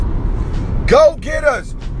Go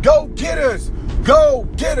getters, go getters, go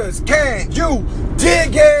getters. Can you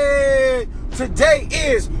dig it? Today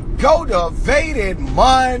is Gotivated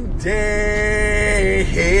Monday.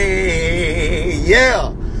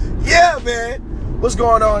 Yeah, man. What's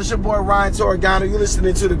going on? It's your boy Ryan Torregano. You're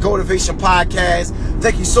listening to the Gotivation Podcast.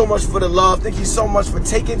 Thank you so much for the love. Thank you so much for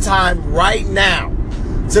taking time right now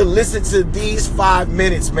to listen to these 5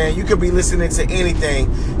 minutes, man. You could be listening to anything,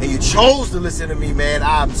 and you chose to listen to me, man.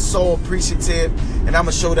 I'm so appreciative, and I'm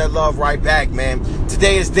gonna show that love right back, man.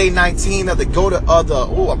 Today is day 19 of the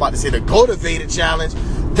Gotivated Challenge.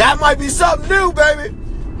 That might be something new, baby.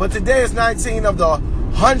 But today is 19 of the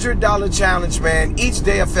 $100 challenge, man. Each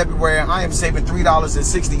day of February, I am saving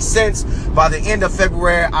 $3.60. By the end of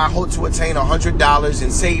February, I hope to attain $100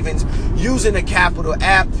 in savings using the Capital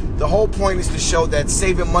app. The whole point is to show that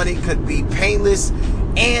saving money could be painless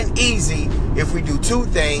and easy if we do two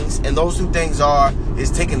things, and those two things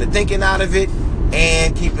is taking the thinking out of it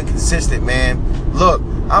and keeping consistent, man. Look,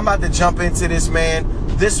 I'm about to jump into this, man.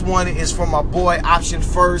 This one is from my boy Option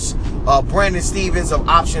First, Brandon Stevens of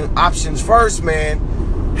Options First, man.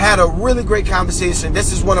 Had a really great conversation.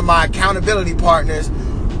 This is one of my accountability partners.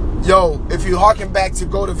 Yo, if you harken back to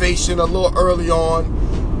Gotivation a little early on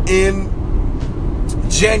in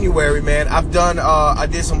January, man, I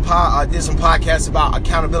did some podcasts about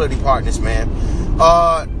accountability partners, man.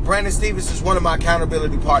 Brandon Stevens is one of my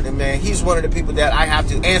accountability partners, man. He's one of the people that I have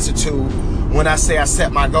to answer to when I say I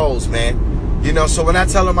set my goals, man. You know, so when I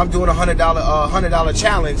tell him I'm doing a $100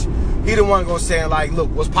 challenge, he the one gonna say like, look,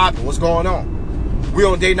 what's popping? What's going on? We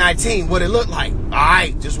on day 19. What it look like? All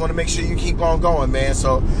right, just want to make sure you keep on going, man.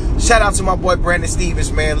 So shout out to my boy Brandon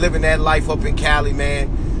Stevens, man, living that life up in Cali, man.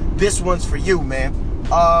 This one's for you, man.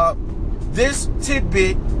 This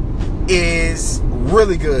tidbit is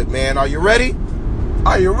really good, man. Are you ready?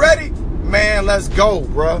 Are you ready? Man, let's go,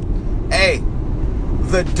 bruh. Hey,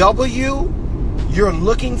 the W you're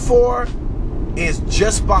looking for is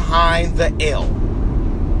just behind the L.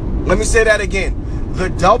 Let me say that again. The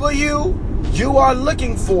W you are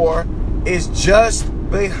looking for is just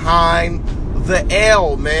behind the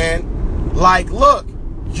L, man. Like, look,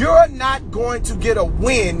 you're not going to get a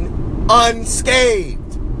win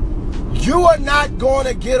unscathed. You are not going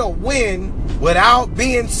to get a win without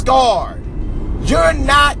being scarred. You're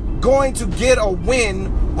not going to get a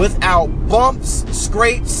win without bumps,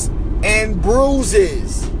 scrapes, and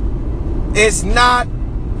bruises. It's not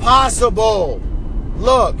possible.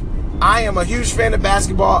 Look, I am a huge fan of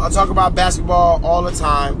basketball. I talk about basketball all the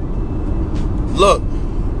time. Look,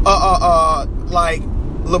 like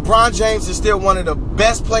LeBron James is still one of the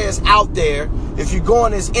best players out there. If you go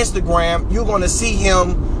on his Instagram, you're going to see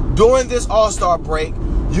him during this All-Star break.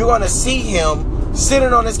 You're going to see him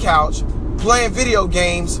sitting on his couch playing video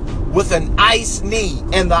games with an ice knee,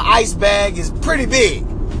 and the ice bag is pretty big.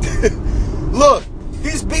 Look,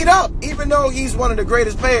 he's beat up. Even though he's one of the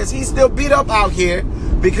greatest players, he's still beat up out here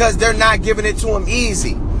because they're not giving it to him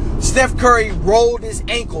easy. Steph Curry rolled his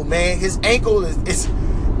ankle, man. His ankle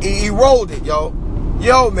he rolled it, yo.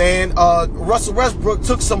 Yo, man, Russell Westbrook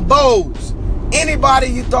took some bows. Anybody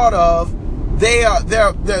you thought of,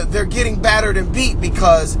 they're getting battered and beat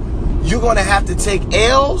because you're going to have to take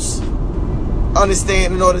L's,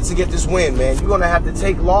 understand, in order to get this win, man. You're going to have to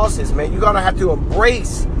take losses, man. You're going to have to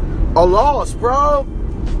embrace a loss, bro.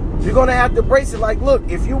 You're going to have to embrace it. Like, look,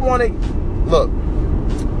 if you want to, look,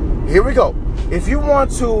 here we go. If you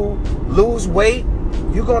want to lose weight,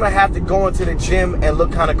 you're going to have to go into the gym and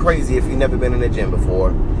look kind of crazy if you've never been in the gym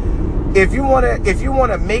before. If you want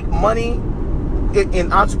to make money in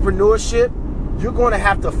entrepreneurship, you're going to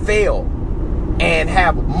have to fail and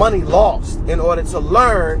have money lost in order to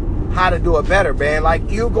learn how to do it better, man. Like,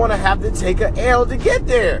 you're going to have to take an L to get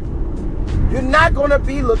there. You're not going to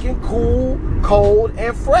be looking cool, cold,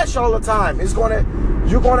 and fresh all the time.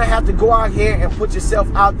 You're going to have to go out here and put yourself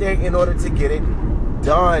out there in order to get it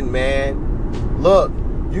done, man. Look,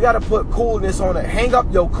 you got to put coolness on it. Hang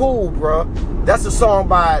up your cool, bro. That's a song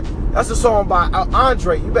by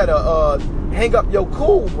Andre. You better hang up your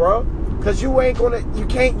cool, bro, because you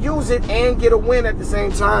can't use it and get a win at the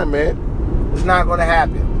same time, man. It's not going to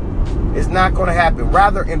happen. It's not going to happen.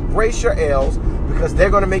 Rather, embrace your L's, because they're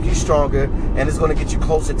going to make you stronger, and it's going to get you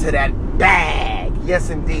closer to that bag. Yes,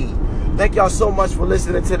 indeed. Thank y'all so much for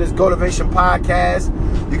listening to this Gotivation Podcast.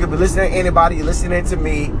 You can be listening to anybody. You're listening to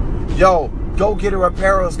me. Yo, Go Getter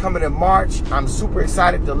Apparel is coming in March. I'm super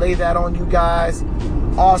excited to lay that on you guys.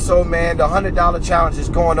 Also, man, the $100 challenge is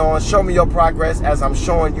going on. Show me your progress as I'm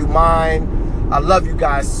showing you mine. I love you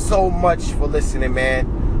guys so much for listening,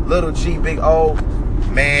 man. Little G, Big O.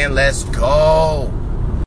 Man, let's go.